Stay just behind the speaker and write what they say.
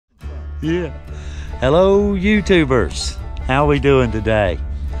Yeah. Hello, YouTubers. How we doing today?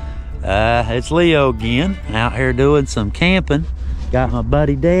 It's Leo again, out here doing some camping. Got my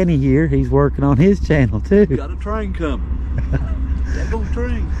buddy Danny here. He's working on his channel too. Got a train coming. Got a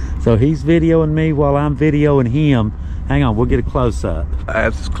train. So he's videoing me while I'm videoing him. Hang on, we'll get a close-up.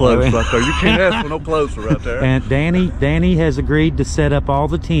 That's close right there. You can't ask for no closer right there. And Danny has agreed to set up all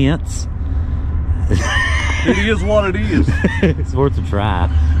the tents. It is what it is. It's worth a try.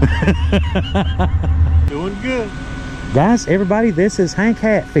 Doing good. Guys, everybody, this is Hank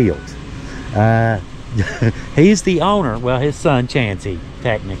Hatfield. He's the owner. Well, his son, Chancey,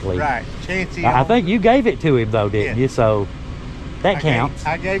 technically. Right, Chancey. I think you gave it to him, though, didn't you? So that counts.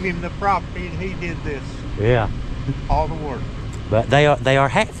 I gave him the property, and he did this. Yeah. All the work. But they are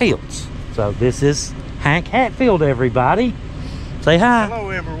Hatfields. So this is Hank Hatfield, everybody. Say hi.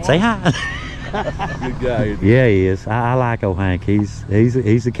 Hello, everyone. Say hi. Good guy. Yeah, he is. I like old Hank. He's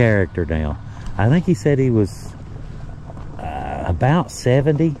a character now. I think he said he was about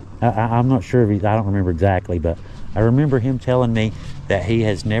 70. I'm not sure if I don't remember exactly, but I remember him telling me that he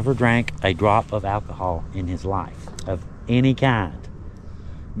has never drank a drop of alcohol in his life of any kind.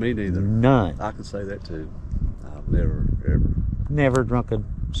 Me neither. None. I can say that too. I've never Never drunk a.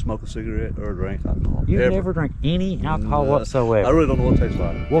 smoked a cigarette or drank alcohol. You ever. never drank any alcohol whatsoever. I really don't know what it tastes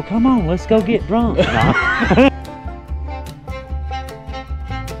like. Well, come on, let's go get drunk.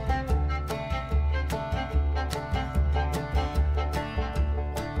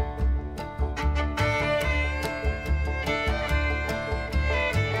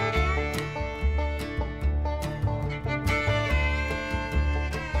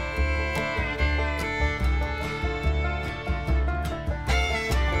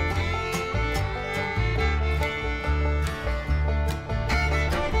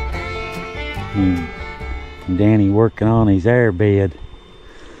 Danny working on his air bed.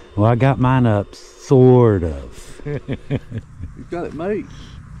 Well, I got mine up, sort of. You got it made.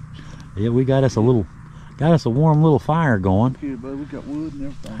 Yeah, we got us a warm little fire going. Yeah, but we got wood and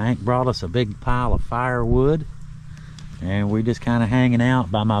everything. Hank brought us a big pile of firewood, and we just kind of hanging out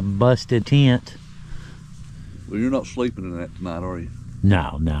by my busted tent. Well, you're not sleeping in that tonight, are you?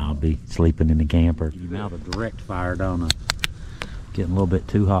 No, I'll be sleeping in the camper. Now the direct fire, don't I? Getting a little bit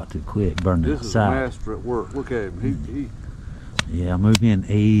too hot too quick, burning This outside. is a master at work. Look at him. Yeah, move in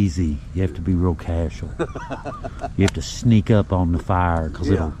easy. You have to be real casual. You have to sneak up on the fire because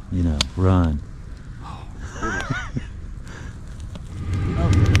it'll, run.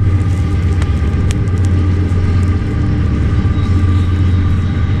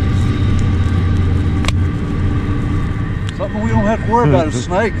 Something we don't have to worry about is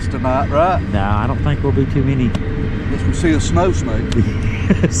snakes tonight, right? No, I don't think there'll be too many. Unless we see a snow snake.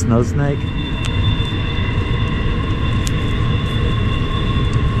 Snow snake?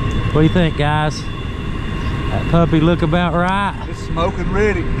 What do you think, guys? That puppy look about right? It's smoking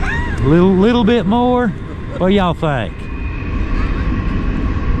ready. Little bit more? What do y'all think?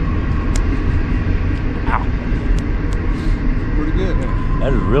 Ow. Pretty good, man.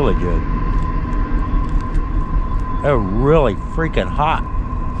 That is really good. They're really freaking hot.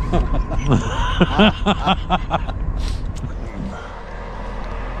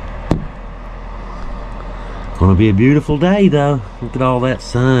 Gonna be a beautiful day though. Look at all that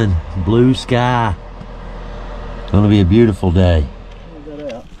sun, blue sky. Gonna be a beautiful day. Hold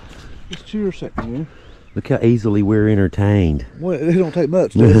that out. Just cheer a second here. Look how easily we're entertained. Well, it don't take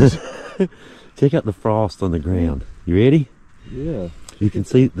much, does it? Check out the frost on the ground. You ready? Yeah. You can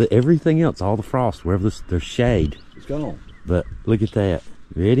see everything else, all the frost, wherever there's shade. It's gone. But look at that.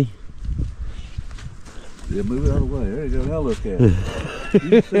 You ready? Yeah, move it out of the way. There you go. Now look at it. You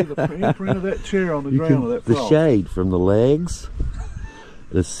can see the imprint of that chair on the ground with that the frost. shade from the legs,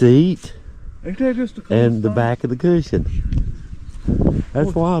 the seat, Ain't that just a and the back of the cushion.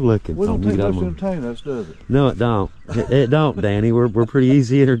 That's wild looking. We don't take much to entertain us, does it? No, it don't. It don't, Danny. We're pretty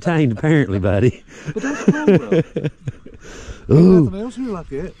easy entertained, apparently, buddy. But that's cool, though. Ooh, Nothing else here like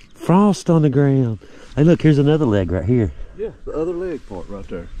that. frost on the ground. Hey, look, here's another leg right here. Yeah, the other leg part right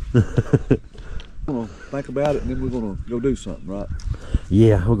there. We're gonna think about it, and then we're gonna go do something, right?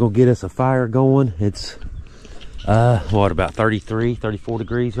 Yeah, we're gonna get us a fire going. It's what, about 33, 34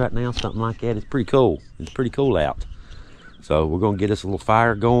 degrees right now, something like that. It's pretty cool. It's pretty cool out. So we're gonna get us a little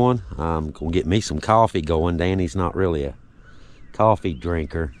fire going. I'm gonna get me some coffee going. Danny's not really a coffee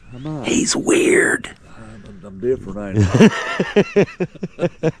drinker. He's weird. I'm different, ain't I?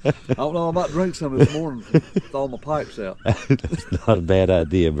 I don't know, I might drink some this morning and thaw my pipes out. That's not a bad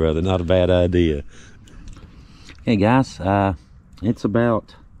idea, brother. Not a bad idea. Hey guys, it's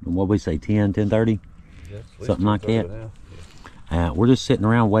about, what we say, 10:30? Yeah, something like that. We're just sitting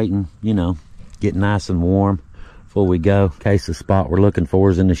around waiting, you know, getting nice and warm before we go, in case the spot we're looking for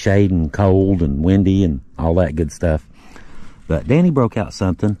is in the shade and cold and windy and all that good stuff. But Danny broke out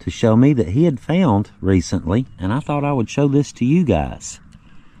something to show me that he had found recently, and I thought I would show this to you guys.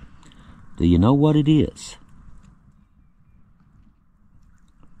 Do you know what it is?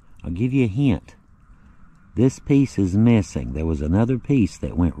 I'll give you a hint. This piece is missing. There was another piece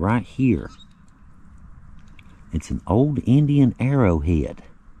that went right here. It's an old Indian arrowhead,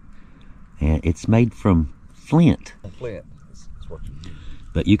 and it's made from flint. Flint. That's what you use.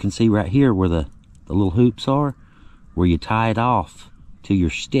 But you can see right here where the little hoops are, where you tie it off to your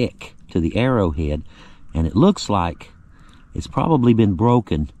stick, to the arrowhead, and it looks like it's probably been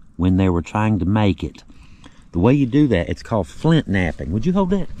broken when they were trying to make it. The way you do that, it's called flint napping. Would you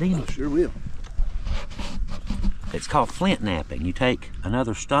hold that, Danny? I sure will. It's called flint napping. You take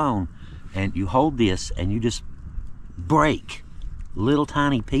another stone and you hold this and you just break little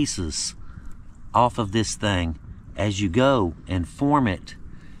tiny pieces off of this thing as you go and form it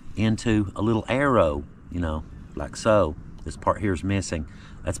into a little arrow, you know, like so. This part here is missing.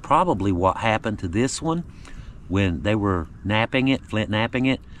 That's probably what happened to this one when they were napping it, flint napping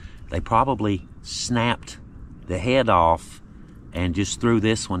it. They probably snapped the head off and just threw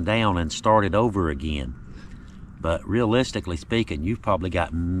this one down and started over again. But realistically speaking, you've probably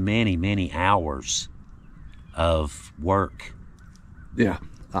got many, many hours of work. Yeah,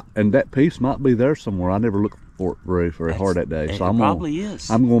 and that piece might be there somewhere. I never looked for it very hard that day. So It probably is.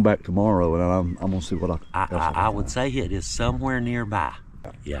 I'm going back tomorrow, and I'm gonna see what I would say it is somewhere nearby.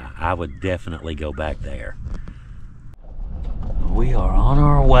 Yeah, I would definitely go back there. We are on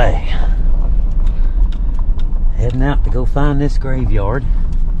our way. Heading out to go find this graveyard.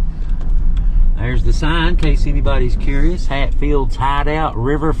 There's the sign, in case anybody's curious. Hatfield's Hideout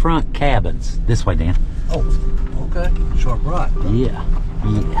Riverfront Cabins. This way, Dan. Oh, okay. Sharp right. Yeah,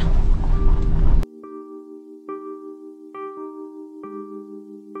 yeah.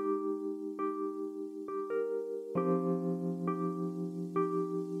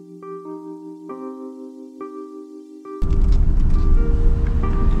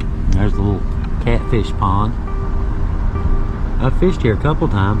 There's the little catfish pond. I've fished here a couple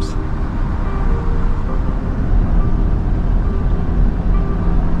times.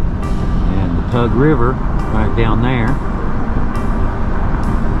 And the Tug River right down there.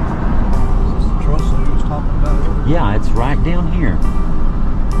 Is this the trestle you was talking about earlier? Yeah, it's right down here.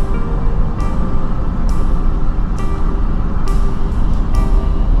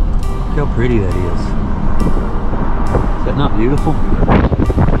 Look how pretty that is. Is that not beautiful?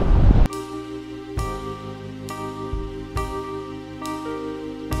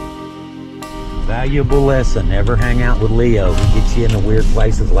 Valuable lesson. Never hang out with Leo. He gets you into weird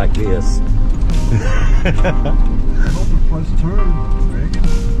places like this.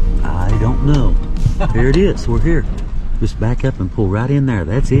 I don't know. Here it is. We're here. Just back up and pull right in there.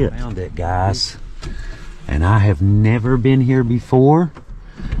 That's it. Found it, guys. And I have never been here before.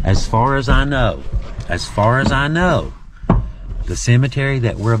 As far as I know. As far as I know. The cemetery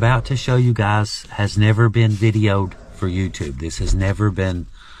that we're about to show you guys has never been videoed for YouTube. This has never been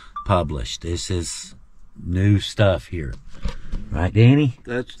published. This is new stuff here. Right, Danny?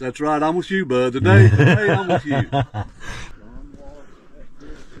 That's right. I'm with you, bud. Today I'm with you.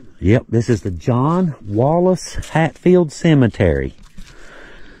 Yep, this is the John Wallace Hatfield Cemetery.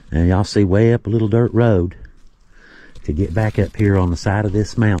 And y'all see way up a little dirt road to get back up here on the side of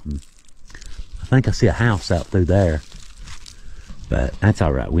this mountain. I think I see a house out through there. But that's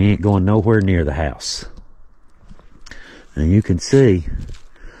all right. We ain't going nowhere near the house. And you can see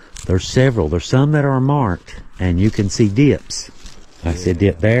there's several. There's some that are marked, and you can see dips. I see a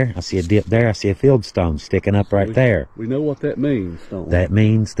dip there. I see a dip there. I see a fieldstone sticking up right there. We know what that means, don't we? That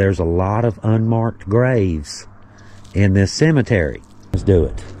means there's a lot of unmarked graves in this cemetery. Let's do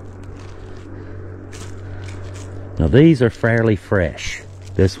it. Now these are fairly fresh.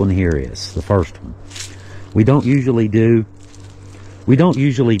 This one here is the first one. We don't usually do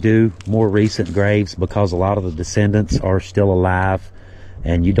more recent graves because a lot of the descendants are still alive,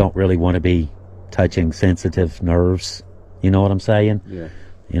 and you don't really want to be touching sensitive nerves. You know what I'm saying? Yeah.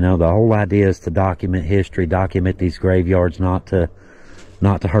 You know, the whole idea is to document history, document these graveyards, not to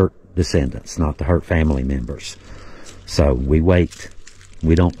hurt descendants, not to hurt family members. So we wait.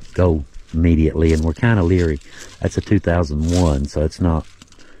 We don't go immediately, and we're kind of leery. That's a 2001, so it's not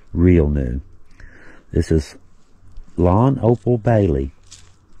real new. This is Lon Opal Bailey,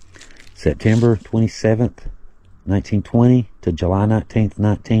 September 27th, 1920 to July 19th,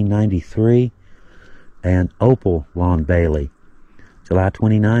 1993. And Opal Lon Bailey, July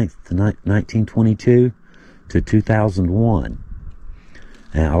 29th to 1922 to 2001.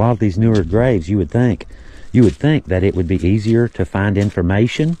 Now, a lot of these newer graves, you would think that it would be easier to find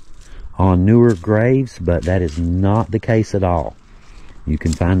information on newer graves, but that is not the case at all. You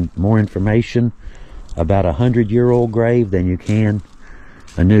can find more information about a 100-year-old grave than you can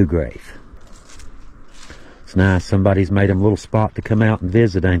a new grave. It's nice. Somebody's made them a little spot to come out and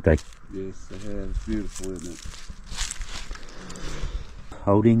visit, ain't they? Yes, they have. It's beautiful, isn't it?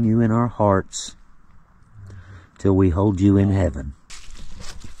 Holding you in our hearts till we hold you in heaven.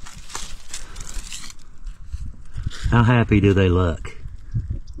 How happy do they look?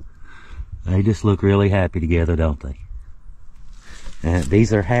 They just look really happy together, don't they? And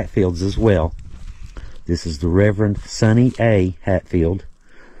these are Hatfields as well. This is the Reverend Sonny A. Hatfield,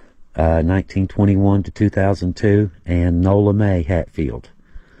 1921 to 2002, and Nola Mae Hatfield,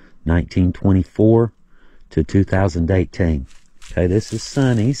 1924 to 2018. Okay, this is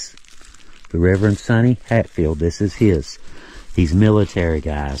Sonny's, the Reverend Sonny Hatfield. This is his. He's military,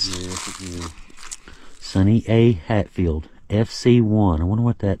 guys. Yes, Sonny A. Hatfield, FC1. I wonder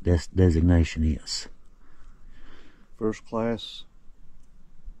what that designation is. First class.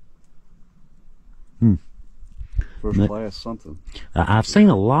 But, First class something. I've seen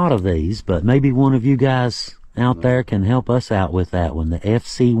a lot of these, but maybe one of you guys out there can help us out with that one. The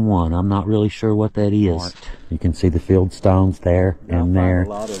FC1. I'm not really sure what that is. Right. You can see the field stones there and there. I find a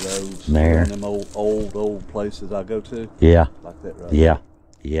lot of those there. In them old places I go to. Yeah. Like that right Yeah.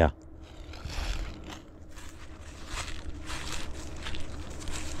 Yeah.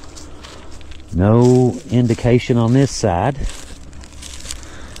 No indication on this side.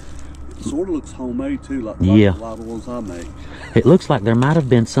 It sort of looks homemade too, like Yeah. a lot of the ones I make. It looks like there might have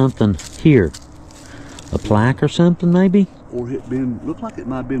been something here. A plaque or something, maybe? Or it looked like it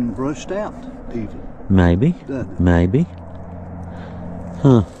might have been brushed out, even. Maybe. Doesn't it? Maybe.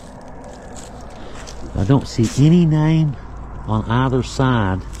 Huh. I don't see any name on either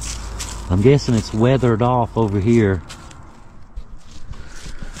side. I'm guessing it's weathered off over here.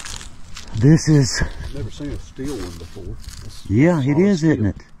 This is... I've never seen a steel one before. Yeah, it is, isn't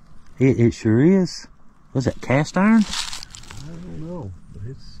it? It sure is. Was that cast iron? I don't know, but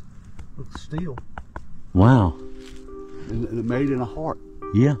it looks steel. Wow. And it made in a heart,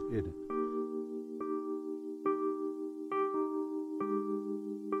 Yeah. isn't it?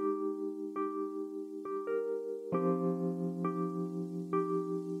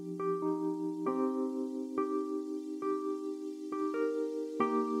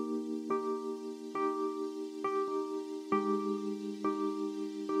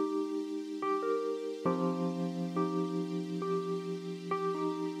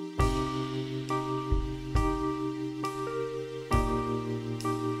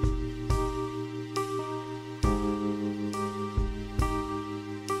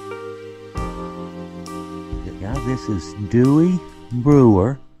 Guys, this is Dewey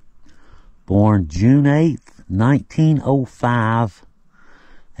Brewer, born June 8th, 1905,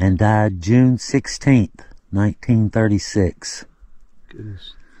 and died June 16th, 1936.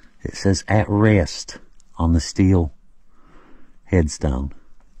 Goodness. It says at rest on the steel headstone.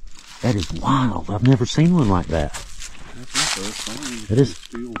 That is wild. I've never seen one like that. That's interesting. It is.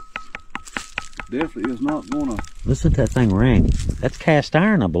 Steel. Definitely is not gonna. Listen to that thing ring. That's cast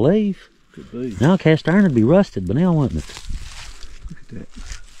iron, I believe. Could be. Now cast iron would be rusted, but now wouldn't it? Look at that.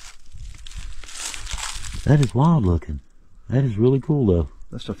 That is wild looking. That is really cool though.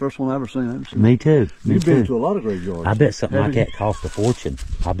 That's the first one I've ever seen. I haven't seen Me too. Me You've too. been to a lot of graveyards. I bet something like Haven't that cost a fortune.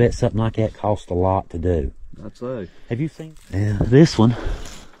 I bet something like that cost a lot to do. you? I'd say. Have you seen? Yeah, this one.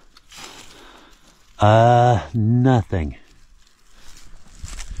 Nothing.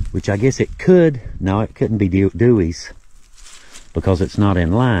 Which I guess it could. No, it couldn't be Dewey's because it's not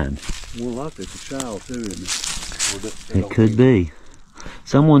in line. More likely it's a child too, isn't it? It could be.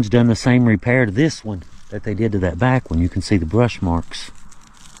 Someone's done the same repair to this one that they did to that back one. You can see the brush marks.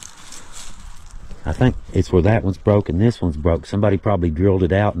 I think it's where that one's broken. This one's broke. Somebody probably drilled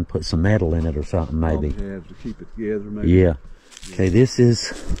it out and put some metal in it or something, maybe. Have to keep it together, maybe. Yeah. Okay, this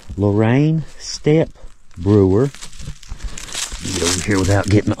is Lorraine Step Brewer. Get over here without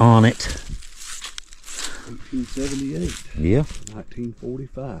getting on it. 1878. Yeah.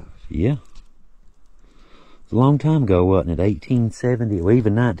 1945. Yeah. It's a long time ago, wasn't it? 1870, or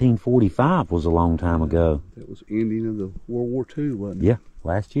even 1945 was a long time ago. That was ending of the World War II, wasn't it? Yeah,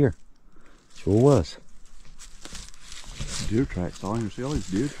 last year. Sure was. Deer tracks. All you see all these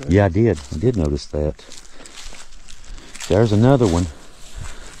deer tracks. Yeah, I did. I did notice that. There's another one.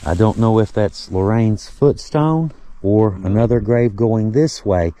 I don't know if that's Lorraine's footstone or another grave going this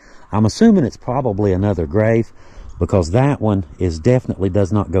way. I'm assuming it's probably another grave, because that one is definitely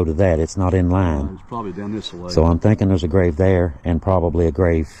does not go to that. It's not in line. It's probably down this way. So I'm thinking there's a grave there and probably a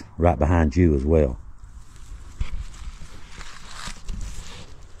grave right behind you as well.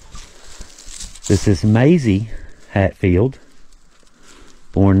 This is Maisie Hatfield,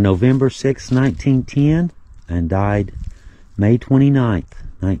 born November 6, 1910, and died May 29th,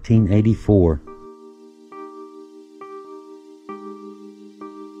 1984.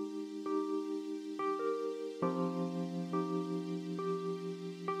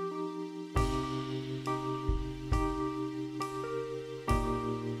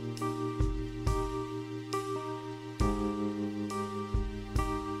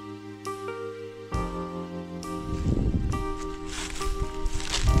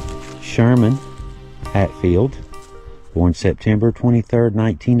 Sherman Hatfield, born September 23rd,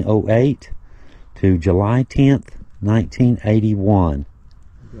 1908 to July 10th, 1981.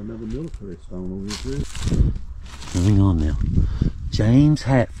 Got another military stone over here. Hang on now. James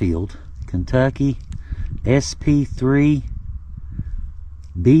Hatfield, Kentucky, SP3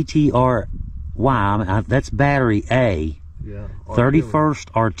 BTRY, that's Battery A, Yeah.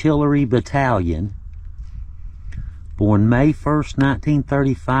 31st Artillery Battalion, born May 1st,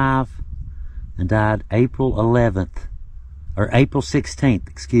 1935, and died April 16th,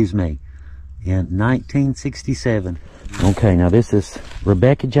 excuse me, in 1967. Okay, now this is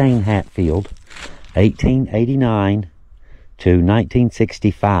Rebecca Jane Hatfield, 1889 to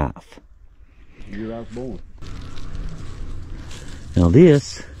 1965. The year I was born. Now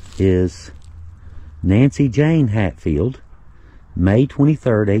this is Nancy Jane Hatfield, May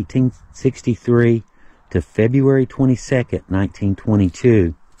 23rd, 1863 to February 22nd,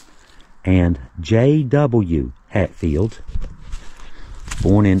 1922. And J.W. Hatfield,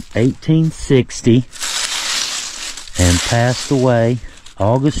 born in 1860 and passed away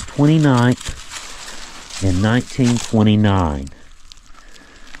August 29th in 1929.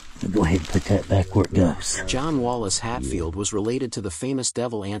 I'll go ahead and put that back where it goes. John Wallace Hatfield was related to the famous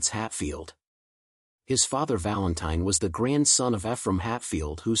devil Anse Hatfield. His father Valentine was the grandson of Ephraim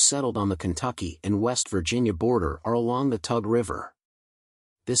Hatfield, who settled on the Kentucky and West Virginia border or along the Tug River.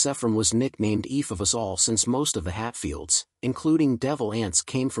 This Ephraim was nicknamed Eph of us all, since most of the Hatfields, including Devil Anse,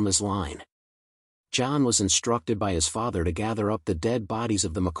 came from his line. John was instructed by his father to gather up the dead bodies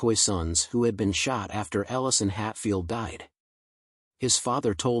of the McCoy sons who had been shot after Ellison Hatfield died. His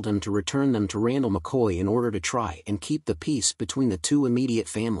father told him to return them to Randall McCoy in order to try and keep the peace between the two immediate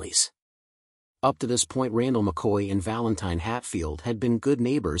families. Up to this point, Randall McCoy and Valentine Hatfield had been good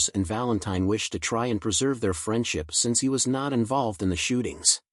neighbors, and Valentine wished to try and preserve their friendship since he was not involved in the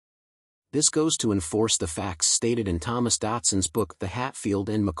shootings. This goes to enforce the facts stated in Thomas Dotson's book The Hatfield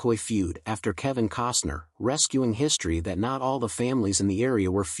and McCoy Feud, after Kevin Costner, rescuing history, that not all the families in the area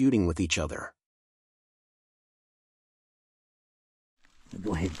were feuding with each other.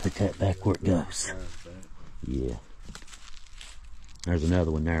 Go ahead and put that back where it goes. Yeah. There's another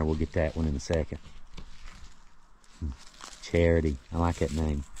one there. We'll get that one in a second. Charity. I like that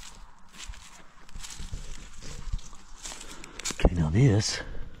name. Okay, now this.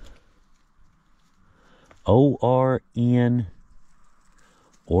 O-R-N.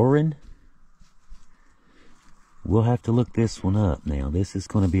 Oren. We'll have to look this one up now. This is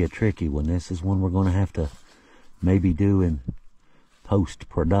going to be a tricky one. This is one we're going to have to maybe do in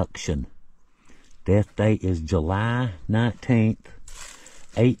post-production. Death date is July 19th,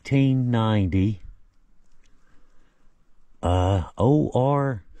 1890.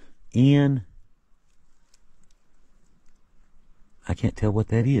 O-R-N. I can't tell what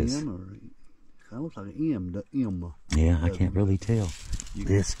that is. Kind of looks like an M. The M. Yeah, I can't really tell.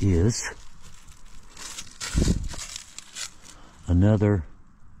 This is another,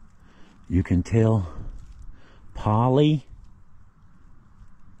 you can tell, Polly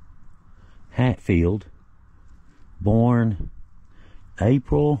Hatfield, born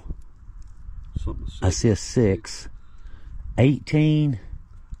April, I said 6,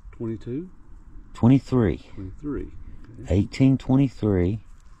 1823. 1823.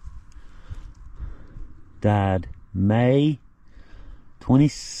 Died May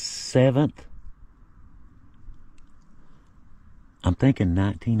 27th. I'm thinking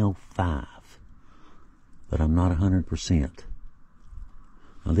 1905, but I'm not 100%.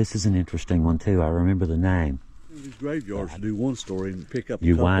 Now this is an interesting one too. I remember the name. These graveyards do one story and pick up.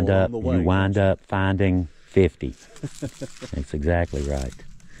 You wind up finding 50. That's exactly right.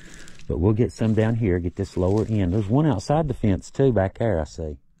 But we'll get some down here. Get this lower end. There's one outside the fence too, back there. I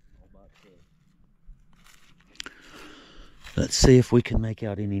see. Let's see if we can make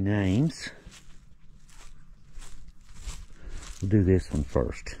out any names. We'll do this one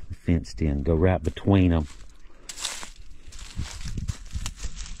first. Fenced in. Go right between them.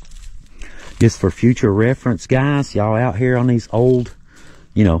 Just for future reference, guys, y'all out here on these old,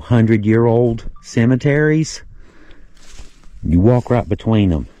 100-year-old cemeteries, you walk right between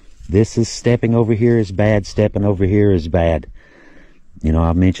them. This is stepping over here is bad, stepping over here is bad.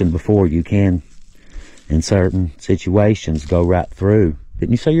 I've mentioned before, you can, in certain situations, go right through.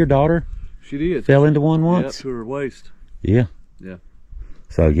 Didn't you say your daughter? She did. Fell into one once? Yeah, to her waist. Yeah. Yeah.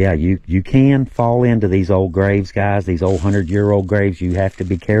 So, yeah, you can fall into these old graves, guys, these old 100-year-old graves. You have to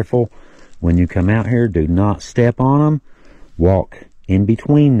be careful when you come out here. Do not step on them. Walk in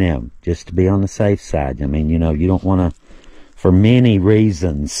between them, just to be on the safe side. I mean, you don't want to, for many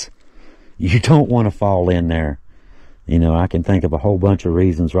reasons, you don't want to fall in there. I can think of a whole bunch of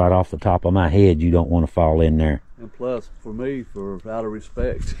reasons right off the top of my head you don't want to fall in there. And plus, for me, out of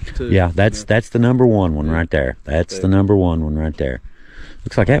respect, too. Yeah, that's the number one right there. That's the number one right there.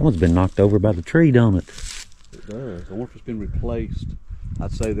 Looks like that one's been knocked over by the tree, don't it? It does. I wonder if it's been replaced.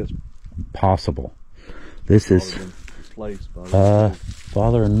 I'd say that's possible. This is replaced by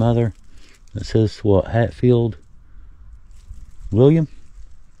father and mother. It says what? Hatfield William?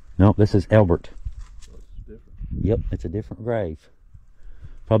 Nope, this is Albert. Yep, it's a different grave.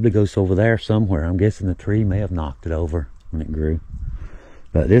 Probably goes over there somewhere. I'm guessing the tree may have knocked it over when it grew.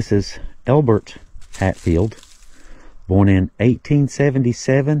 But this is Albert Hatfield, born in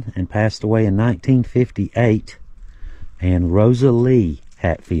 1877 and passed away in 1958. And Rosalie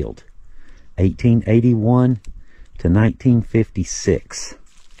Hatfield, 1881 to 1956.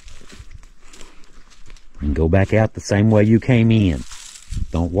 And go back out the same way you came in.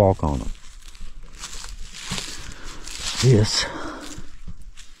 Don't walk on them. This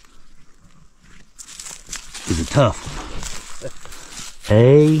is a tough one.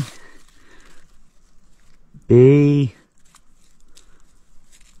 A, B,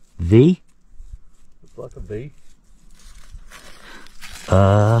 V. Looks like a V.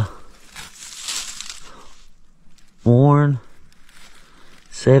 Born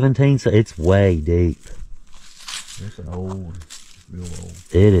 17, so it's way deep. It's an old, real old.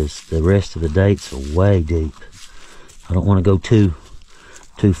 It is. The rest of the dates are way deep. I don't want to go too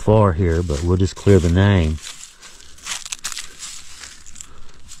far here, but we'll just clear the name.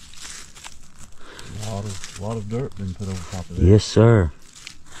 A lot of dirt been put over top of it. Yes, sir.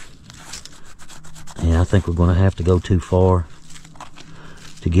 Yeah, I think we're going to have to go too far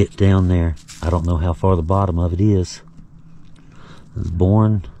to get down there. I don't know how far the bottom of it is. It's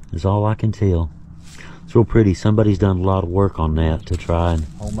born is all I can tell. It's real pretty. Somebody's done a lot of work on that to try and...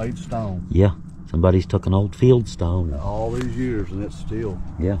 Homemade stone. Yeah. Somebody's took an old field stone. All these years, and it's still...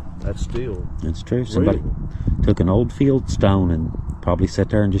 Yeah. That's still... That's true. Somebody took an old field stone and probably sat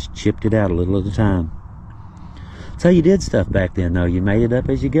there and just chipped it out a little at a time. That's how you did stuff back then, though. You made it up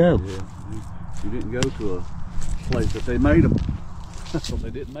as you go. Yeah. You didn't go to a place that they made them. So they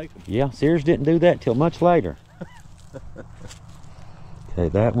didn't make them. Yeah, Sears didn't do that till much later. Okay,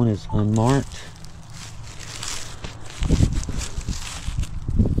 that one is unmarked.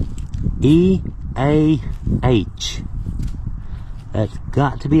 E.A.H. That's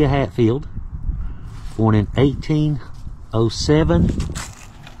got to be a Hatfield. Born in 1807.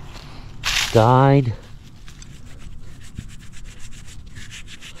 Died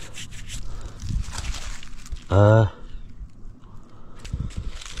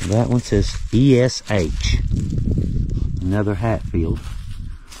that one says E.S.H. Another Hatfield.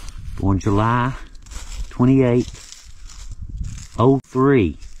 Born July 28th,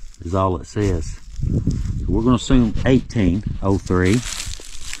 03 is all it says. So we're going to assume 1803.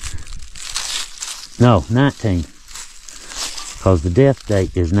 No, 19. Because the death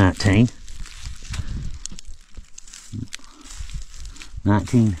date is 19.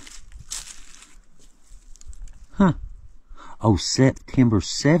 19. Huh. Oh, September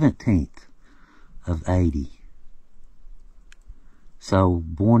 17th of 80. So,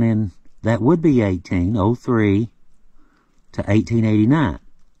 born in, that would be 1803 to 1889.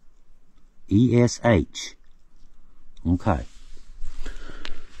 E.S.H. Okay.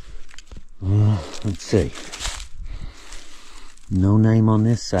 Let's see. No name on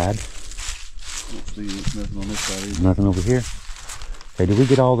this side. Nothing on this side either. Nothing over here. Okay, did we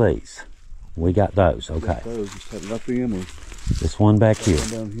get all these? We got those, okay. Those, just have it up in or this one back here.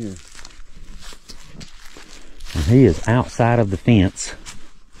 down here. And he is outside of the fence.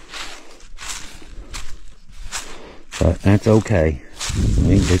 But that's okay. I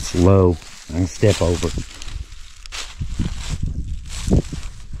mean, it's low. I can step over.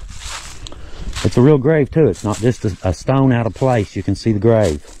 It's a real grave too. It's not just a stone out of place. You can see the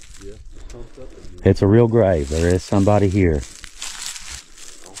grave. Yeah, it's a real grave. There is somebody here.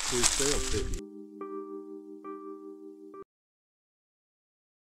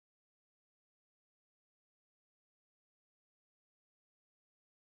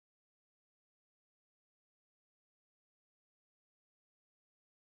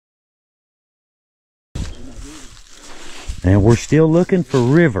 And we're still looking for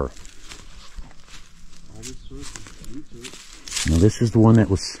River. Now this is the one that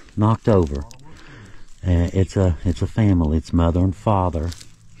was knocked over. It's a family. It's mother and father.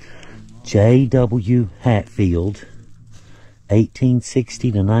 J.W. Hatfield,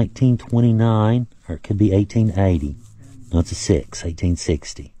 1860 to 1929, or it could be 1880. No, it's a 6,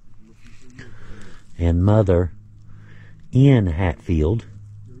 1860. And mother, N. Hatfield,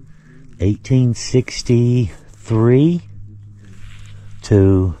 1863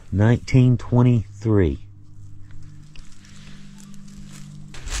 to 1923.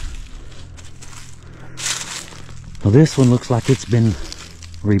 Well, this one looks like it's been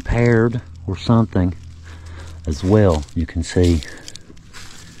repaired or something as well. You can see,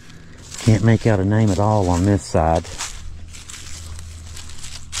 can't make out a name at all on this side.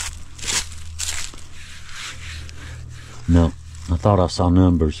 No, I thought I saw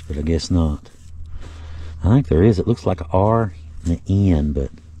numbers, but I guess not. I think there is. It looks like an R and an N,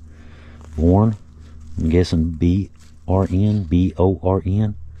 but born, I'm guessing B-R-N,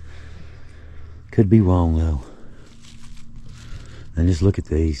 B-O-R-N. Could be wrong though. And just look at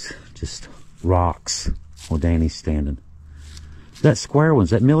these, just rocks where Danny's standing. That square one, is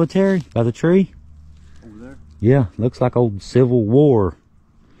that military by the tree? Over there? Yeah, looks like old Civil War.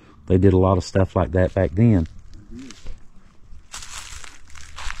 They did a lot of stuff like that back then.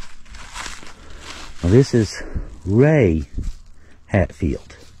 Now this is Ray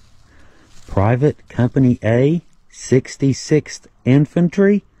Hatfield, Private Company A, 66th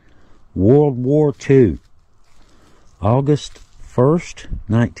Infantry, World War II, August 1st,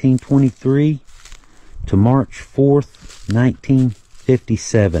 1923 to March 4th,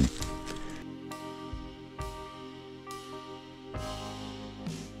 1957.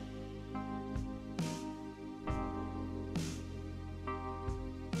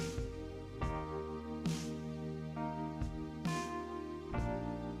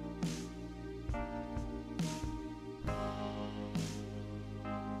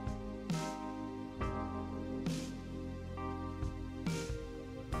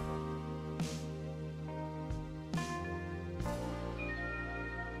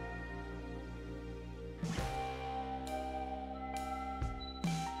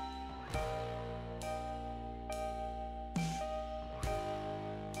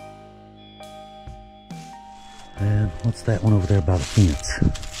 And what's that one over there by the fence?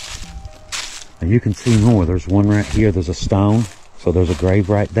 Now you can see more. There's one right here. There's a stone. So there's a grave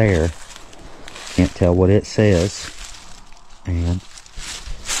right there. Can't tell what it says. And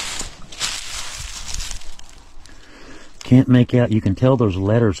can't make out. You can tell there's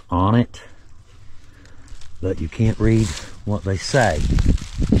letters on it, but you can't read what they say.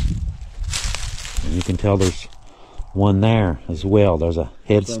 And you can tell there's one there as well. There's a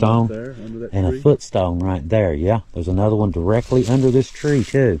headstone there, and a footstone right there. Yeah, there's another one directly under this tree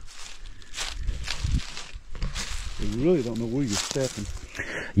too. You really don't know where you're stepping.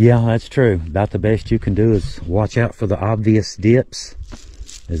 Yeah, that's true. About the best you can do is watch out for the obvious dips.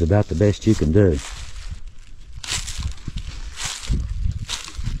 Is about the best you can do.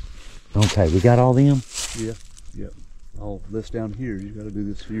 Okay, we got all them? Yeah, yeah. All this down here, you got to do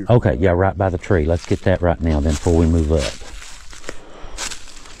this here. Okay, yeah, right by the tree. Let's get that right now then before we move up.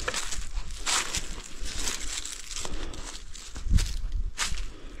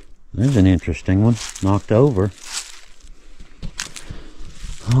 There's an interesting one, knocked over.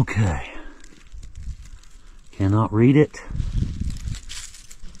 Okay. Cannot read it.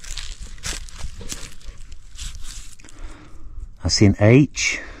 I see an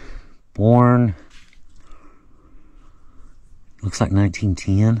H, born, looks like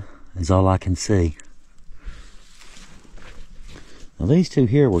 1910 is all I can see. Now these two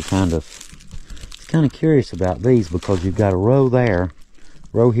here were kind of curious about these because you've got a row there,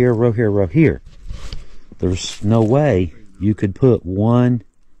 row here, row here, row here. There's no way you could put 1,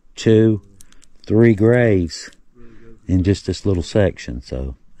 2, 3 graves in just this little section,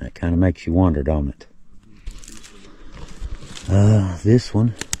 so that kind of makes you wonder, don't it? This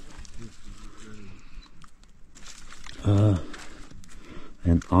one,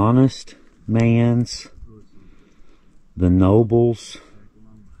 an honest man's, the noble's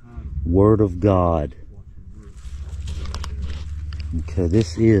word of God. Okay,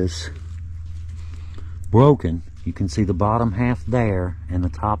 this is broken. You can see the bottom half there and the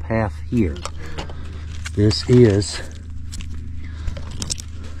top half here. This is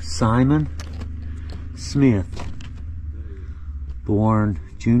Simon Smith, born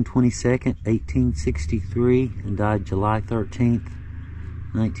June 22nd, 1863, and died July 13th,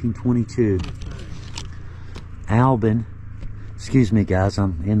 1922. Excuse me guys,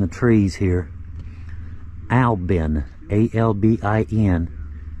 I'm in the trees here. Albin, A-L-B-I-N,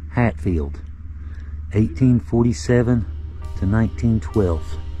 Hatfield, 1847 to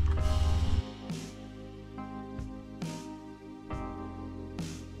 1912.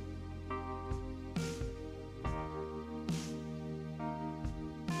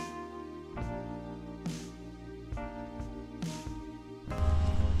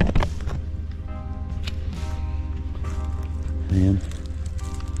 And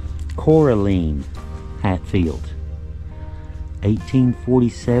Coraline Hatfield,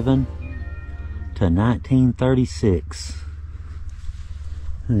 1847 to 1936.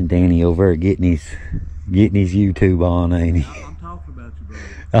 And Danny over there getting his YouTube on, ain't he? I'm talking about you, brother.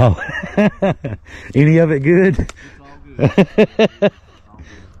 Oh, any of it good? It's all good.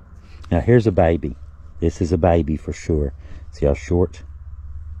 Now here's a baby. This is a baby for sure. See how short?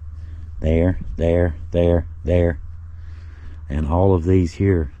 There, there, there, there. And all of these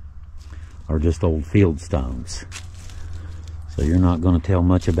here are just old field stones. So you're not going to tell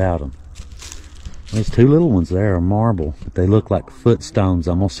much about them. There's two little ones there, are marble, but they look like footstones.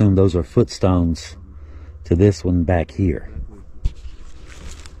 I'm going to assume those are footstones to this one back here.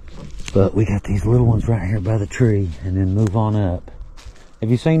 But we got these little ones right here by the tree, and then move on up. Have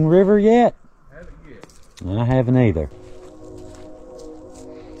you seen River yet? Haven't yet. I haven't either.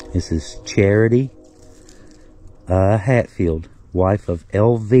 This is Charity Hatfield, wife of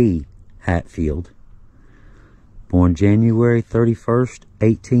L.V. Hatfield, born January 31st,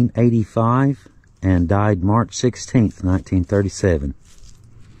 1885, and died March 16th, 1937.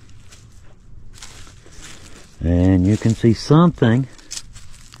 And you can see something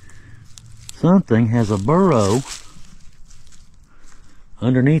has a burrow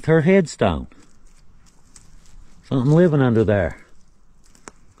underneath her headstone. Something living under there.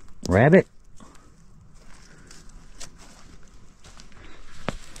 Rabbit?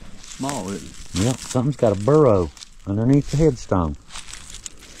 Small, isn't it? Yep, something's got a burrow underneath the headstone.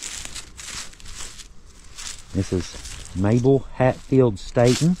 This is Mabel Hatfield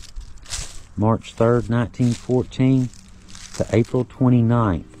Staten, March 3rd, 1914 to April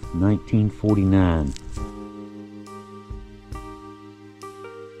 29th, 1949.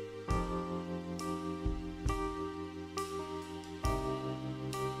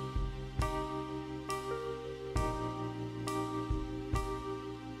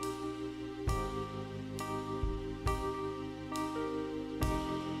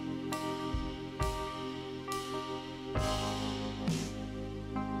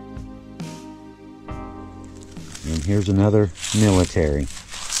 And here's another military.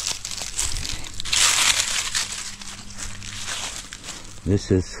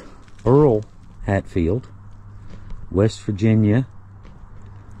 This is Earl Hatfield, West Virginia,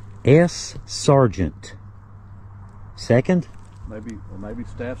 S. Sergeant. Second? Maybe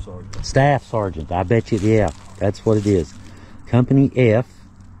staff sergeant. Staff Sergeant. I bet you, yeah, that's what it is. Company F,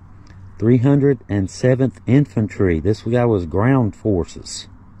 307th Infantry. This guy was ground forces.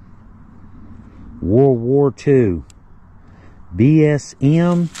 World War II, BSM-PH.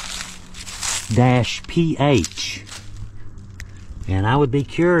 And I would be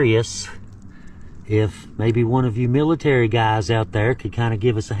curious if maybe one of you military guys out there could kind of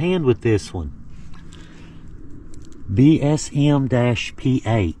give us a hand with this one. BSM-PH.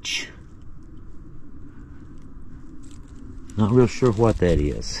 Not real sure what that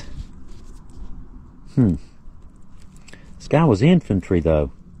is. This guy was infantry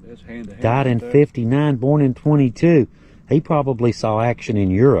though. Hand to hand Died in there. 59, born in 22. He probably saw action in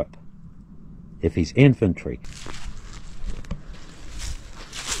Europe, if he's infantry.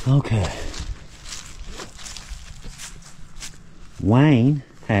 Okay. Wayne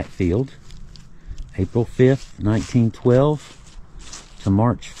Hatfield, April 5th, 1912 to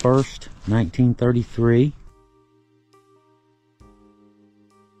March 1st, 1933.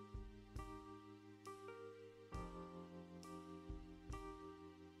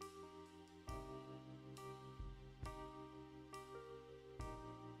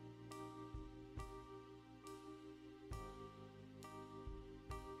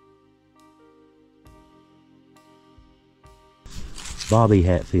 Bobby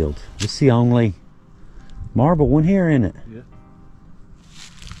Hatfield. It's the only marble one here, isn't it? Yeah.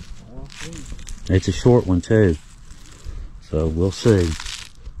 It's a short one too, so we'll see.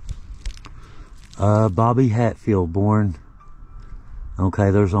 Bobby Hatfield, born, okay,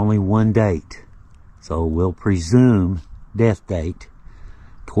 there's only one date, so we'll presume death date.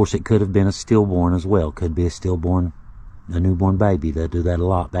 Of course, it could have been a stillborn as well. Could be a stillborn, a newborn baby. They do that a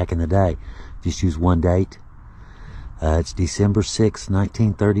lot back in the day. Just use one date. It's December 6,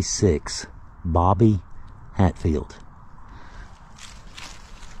 1936. Bobby Hatfield.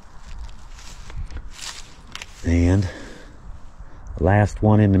 And the last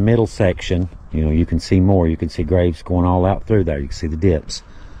one in the middle section, you know, you can see more. You can see graves going all out through there. You can see the dips.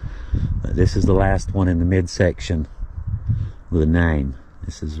 But this is the last one in the midsection with a name.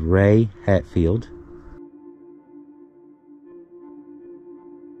 This is Ray Hatfield.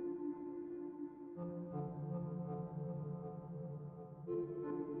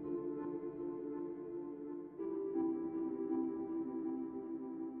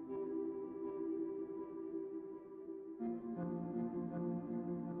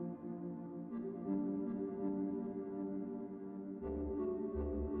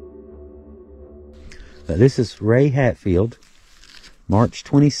 This is Ray Hatfield, March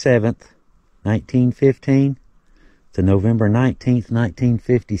 27th, 1915 to November 19th,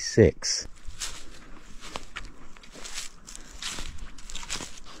 1956.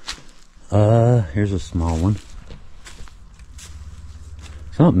 Here's a small one.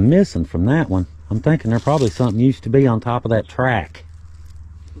 Something missing from that one. I'm thinking there probably something used to be on top of that track.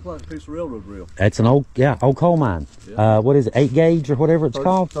 Looks like a piece of railroad rail. That's an old, yeah, old coal mine. Yeah. What is it, 8 gauge or whatever it's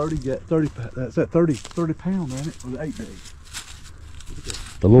called? 30, that's at 30 pound, ain't it? Or 8 gauge.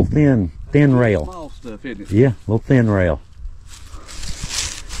 The little thin rail. Small stuff, isn't it? Yeah, little thin rail.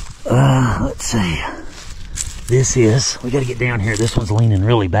 Let's see. This is, we gotta get down here. This one's leaning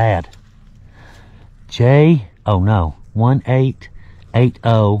really bad.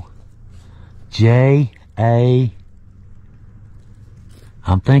 1880 J.A.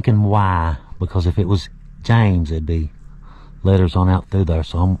 I'm thinking Y, because if it was James, it'd be letters on out through there.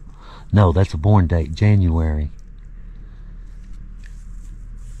 So no, that's a born date, January.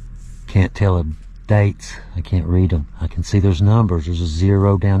 Can't tell the dates. I can't read them. I can see there's numbers. There's a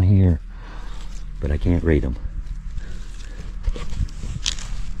 0 down here, but I can't read them.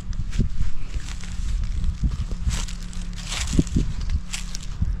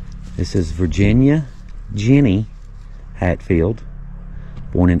 This is Virginia Jenny Hatfield,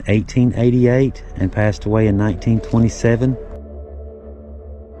 born in 1888 and passed away in 1927.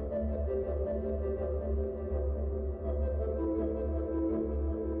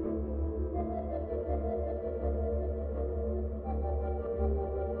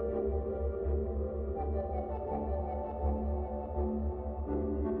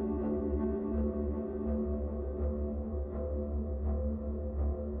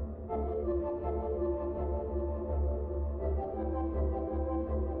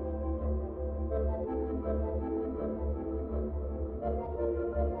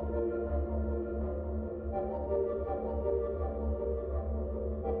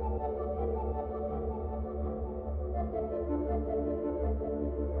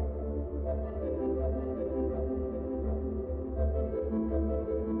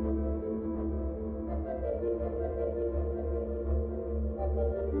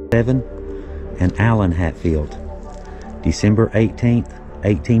 And Allen Hatfield, December 18th,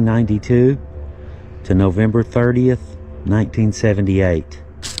 1892 to November 30th, 1978.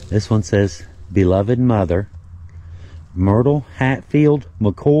 This one says, beloved mother, Myrtle Hatfield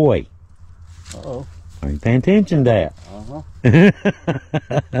McCoy. Uh-oh. Are you paying attention to that? Uh-huh.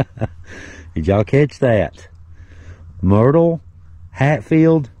 Did y'all catch that? Myrtle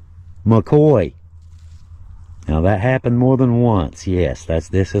Hatfield McCoy. Now that happened more than once. Yes,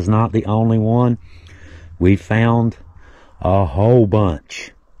 this is not the only one. We found a whole bunch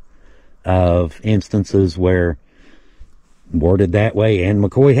of instances where worded that way, and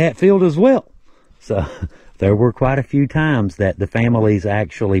McCoy Hatfield as well. So there were quite a few times that the families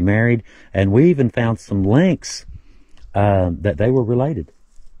actually married, and we even found some links that they were related.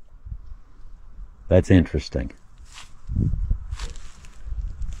 That's interesting.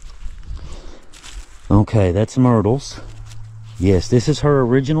 Okay, that's Myrtle's. Yes, this is her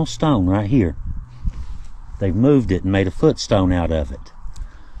original stone right here. They've moved it and made a footstone out of it.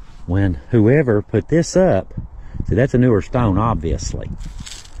 When whoever put this up, see, that's a newer stone, obviously.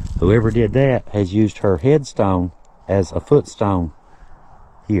 Whoever did that has used her headstone as a footstone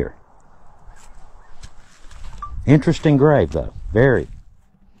here. Interesting grave, though. Very.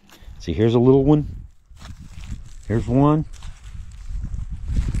 See, here's a little one. Here's one.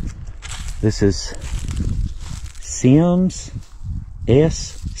 This is Sims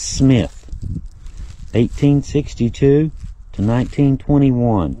S. Smith, 1862 to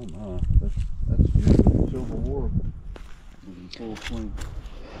 1921. Oh, that's Civil War. In full swing.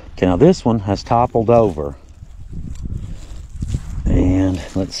 Okay, now this one has toppled over. And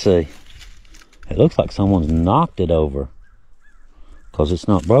let's see. It looks like someone's knocked it over, because it's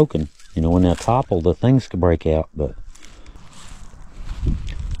not broken. You know, when they're toppled, the things could break out. But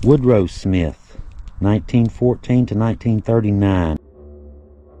Woodrow Smith, 1914 to 1939.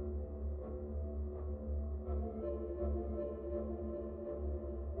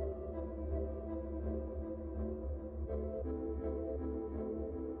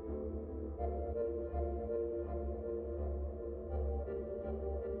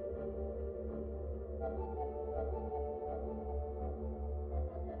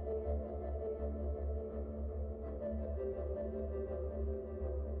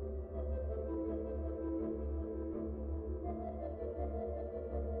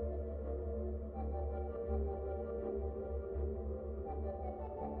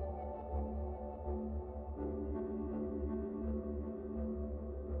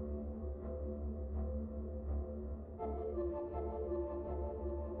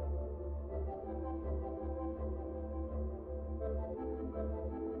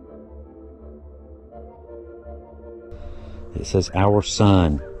 It says Our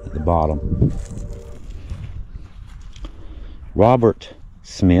Son at the bottom. Robert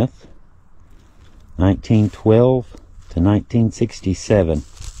Smith, 1912 to 1967.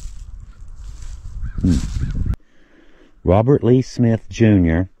 Robert Lee Smith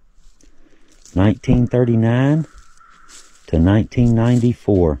Jr., 1939 to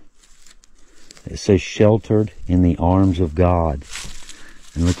 1994. It says Sheltered in the Arms of God.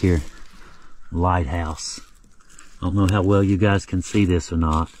 And look here, lighthouse. I don't know how well you guys can see this or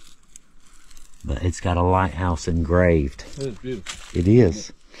not, but it's got a lighthouse engraved. That is beautiful. It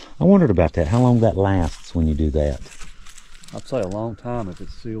is. I wondered about that, how long that lasts when you do that. I'd say a long time if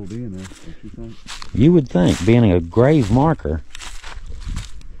it's sealed in there, don't you think? You would think, being a grave marker.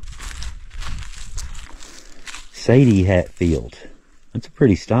 Sadie Hatfield. That's a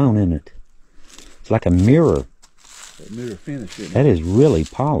pretty stone, isn't it? It's like a mirror. That mirror finish, isn't it? That is really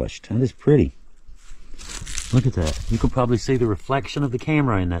polished. That is pretty. Look at that. You can probably see the reflection of the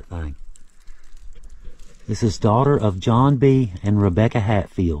camera in that thing. This is daughter of John B. and Rebecca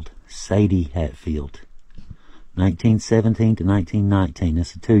Hatfield. Sadie Hatfield. 1917 to 1919.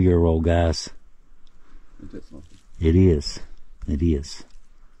 That's a 2-year-old, guys. Isn't that something? It is. It is.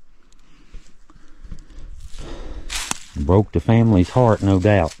 Broke the family's heart, no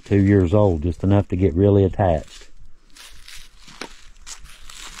doubt. 2 years old, just enough to get really attached.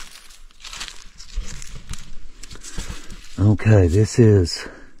 Okay, this is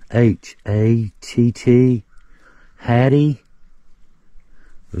H-A-T-T Hattie.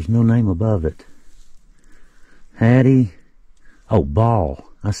 There's no name above it. Hattie, oh, Ball.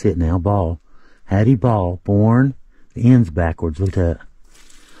 I see it now, Ball. Hattie Ball, born, the end's backwards, look at that.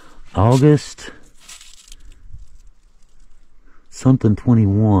 August something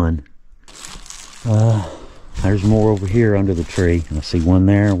 21. There's more over here under the tree. I see one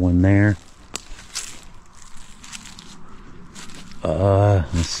there, one there.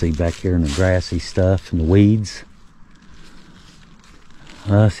 Let's see back here in the grassy stuff and the weeds.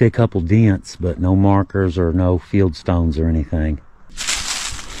 I see a couple dents, but no markers or no field stones or anything.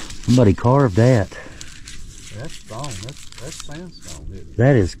 Somebody carved that. That's stone. That's sandstone, isn't it?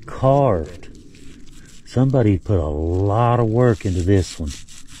 That is carved. Somebody put a lot of work into this one.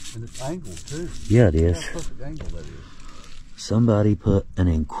 And it's angled too. Yeah, it is. Look how perfect angle that is. Somebody put an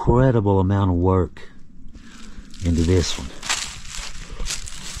incredible amount of work into this one.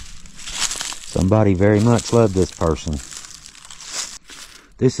 Somebody very much loved this person.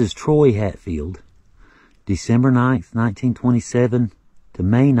 This is Troy Hatfield, December 9th, 1927 to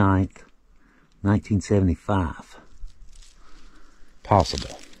May 9th, 1975.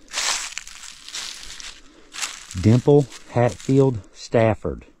 Possible. Dimple Hatfield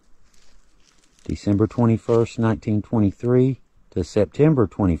Stafford, December 21st, 1923 to September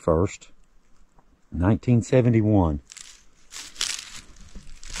 21st, 1971.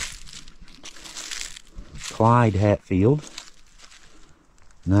 Clyde Hatfield,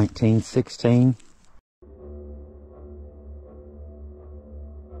 1916.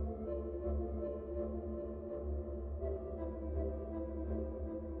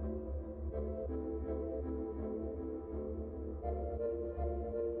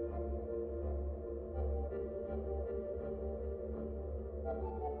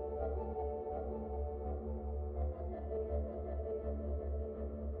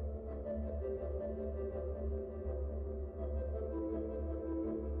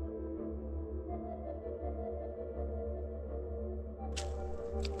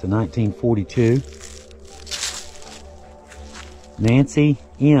 To 1942. Nancy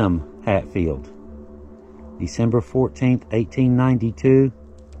M. Hatfield, December 14th, 1892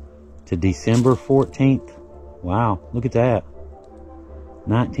 to December 14th. Wow, look at that.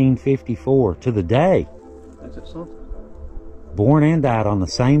 1954 to the day. Is that something? Born and died on the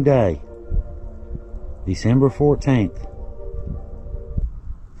same day. December 14th.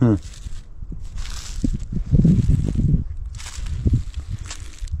 Huh.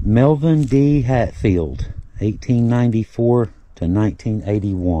 Melvin D. Hatfield, 1894 to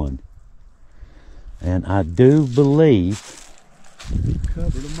 1981. And I do believe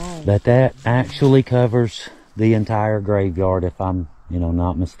that actually covers the entire graveyard, if I'm,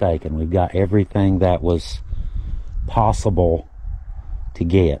 not mistaken. We've got everything that was possible to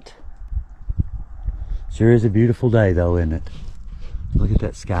get. Sure is a beautiful day though, isn't it? Look at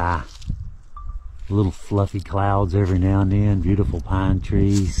that sky. Little fluffy clouds every now and then, beautiful pine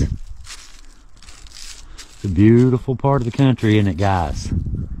trees. It's a beautiful part of the country, isn't it, guys?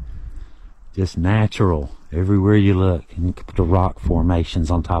 Just natural everywhere you look. And you can put the rock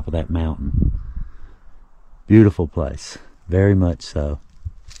formations on top of that mountain. Beautiful place, very much so.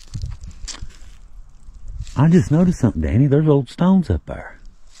 I just noticed something, Danny. There's old stones up there.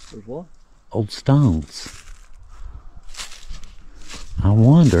 There's what? Old stones. I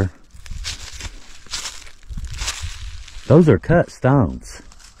wonder. Those are cut stones.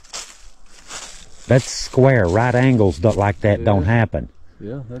 That's square. Right angles like that don't happen.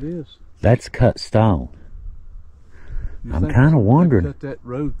 Yeah, that is. That's cut stone. You I'm think kind of they wondering. cut that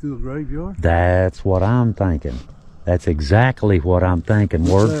road through the graveyard? That's what I'm thinking. That's exactly what I'm thinking,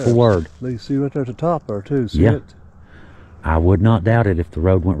 word for word. You see right there at the top there too. See Yeah. it? I would not doubt it if the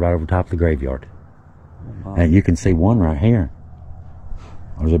road went right over top of the graveyard. Oh, And you can see one right here.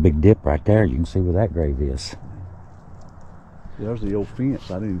 There's a big dip right there. You can see where that grave is. yeah, there's the old fence.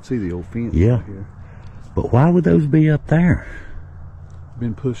 I didn't even see the old fence Yeah. right here. But why would those be up there?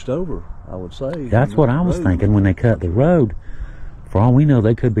 Been pushed over, I would say. That's what I was thinking when they cut the road. For all we know,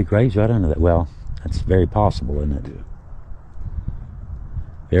 they could be graves right under that. Well, that's very possible, isn't it? Yeah.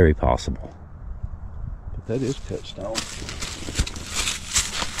 Very possible. But that is cut stone.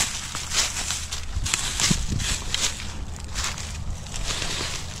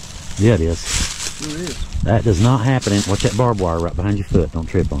 Yeah, it is. Sure is. That does not happen. Watch that barbed wire right behind your foot. Don't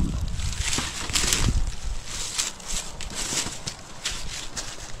trip on it.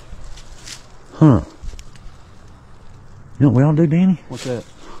 Huh. You know what we all do, Danny? What's that?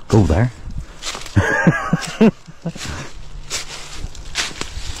 Go there.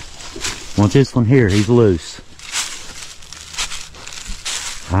 Once this one here, he's loose.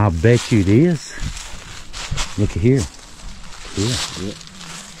 I'll bet you it is. Look at here. Yeah.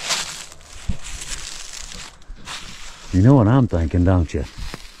 You know what I'm thinking, don't you?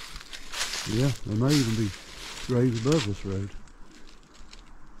 Yeah, there may even be graves above this road.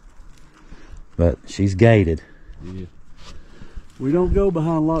 But she's gated. Yeah. We don't go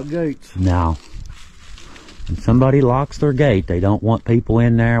behind locked gates. No. When somebody locks their gate, they don't want people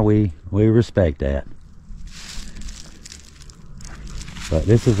in there. We respect that. But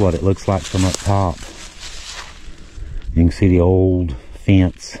this is what it looks like from up top. You can see the old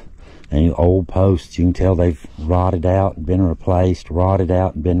fence and the old posts. You can tell they've rotted out and been replaced, rotted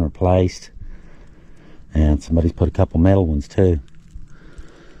out and been replaced. And somebody's put a couple metal ones too.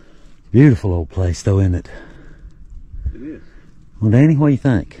 Beautiful old place though, isn't it? It is. Well, Danny, what do you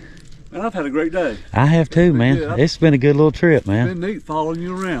think? And I've had a great day. I have too, man. good. It's been a good little trip, It's man. been neat following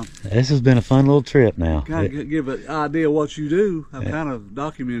you around. This has been a fun little trip now. Kind of give an idea of what you do. I've kind of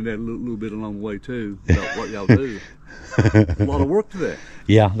documented that a little bit along the way too, about what y'all do. A lot of work to that.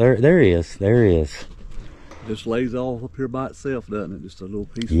 Yeah, there is. Just lays all up here by itself, doesn't it? Just a little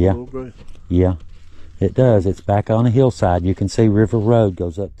piece Yeah. of little grass. Yeah, it does. It's back on a hillside. You can see River Road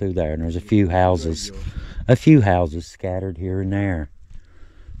goes up through there, and there's a few houses scattered here and there.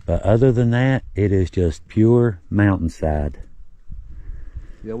 But other than that, it is just pure mountainside.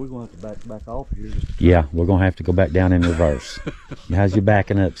 Yeah, we're going to have to back off here. Yeah, we're going to have to go back down in reverse. How's your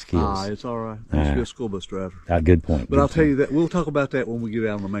backing up skills? It's all right. I'm just a school bus driver. Good point. But I'll tell you that we'll talk about that when we get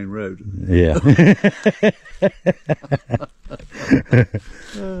out on the main road. Yeah.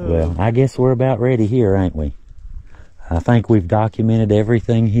 Well, I guess we're about ready here, ain't we? I think we've documented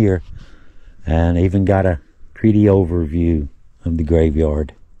everything here and even got a pretty overview of the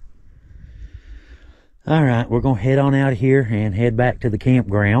graveyard. All right, we're going to head on out of here and head back to the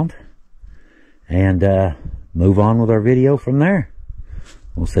campground and move on with our video from there.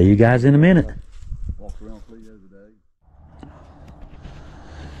 We'll see you guys in a minute. Walk around 3 days a day.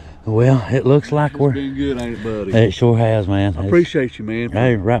 Well, it looks like It's been good, ain't it, buddy? It sure has, man. I appreciate you, man.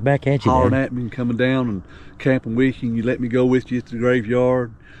 Hey, right back at you, Hollering man. at me and coming down and camping with you, and you let me go with you to the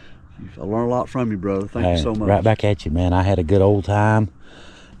graveyard. I learned a lot from you, brother. Thank you so much. Right back at you, man. I had a good old time,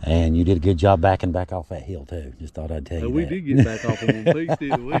 and you did a good job backing back off that hill, too. Just thought I'd tell you We that. did get back off in one piece,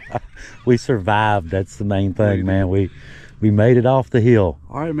 didn't we? We survived. That's the main thing, man. We made it off the hill.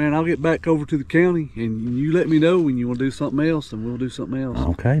 All right, man. I'll get back over to the county, and you let me know when you want to do something else, and we'll do something else.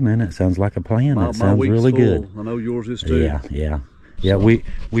 Okay, man. That sounds like a plan. My That sounds week's really full. good. I know yours is too. Yeah.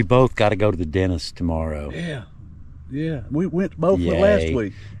 We both got to go to the dentist tomorrow. Yeah. We went last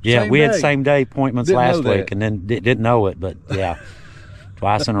week. Yeah, Same we had day. same day appointments Didn't last know week, that. and then didn't know it, but yeah.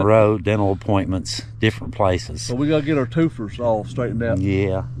 Twice in a row, dental appointments, different places. So we got to get our twofers all straightened out.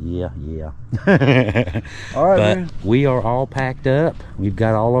 Yeah. All right, But man. we are all packed up. We've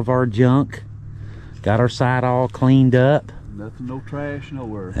got all of our junk, got our site all cleaned up, Nothing, no trash,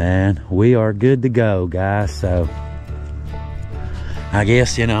 nowhere. and we are good to go, guys. So I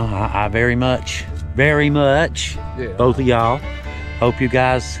guess, I very much, both of y'all, hope you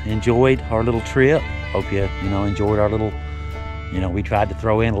guys enjoyed our little trip. Hope you, enjoyed our little, we tried to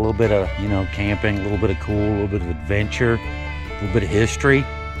throw in a little bit of, camping, a little bit of cool, a little bit of adventure, a little bit of history.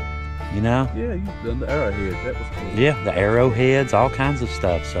 you know? Yeah, you've done the arrowhead. That was cool. Yeah, the arrowheads, all kinds of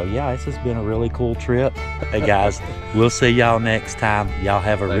stuff. So yeah, this has been a really cool trip. Hey guys, we'll see y'all next time. Y'all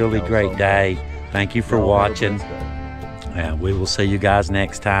have a really great day. Thank you for watching. And we will see you guys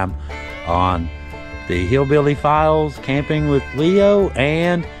next time on the Hillbilly Files, Camping with Leo,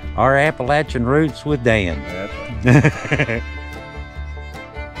 and our Appalachian Roots with Dan. That's right.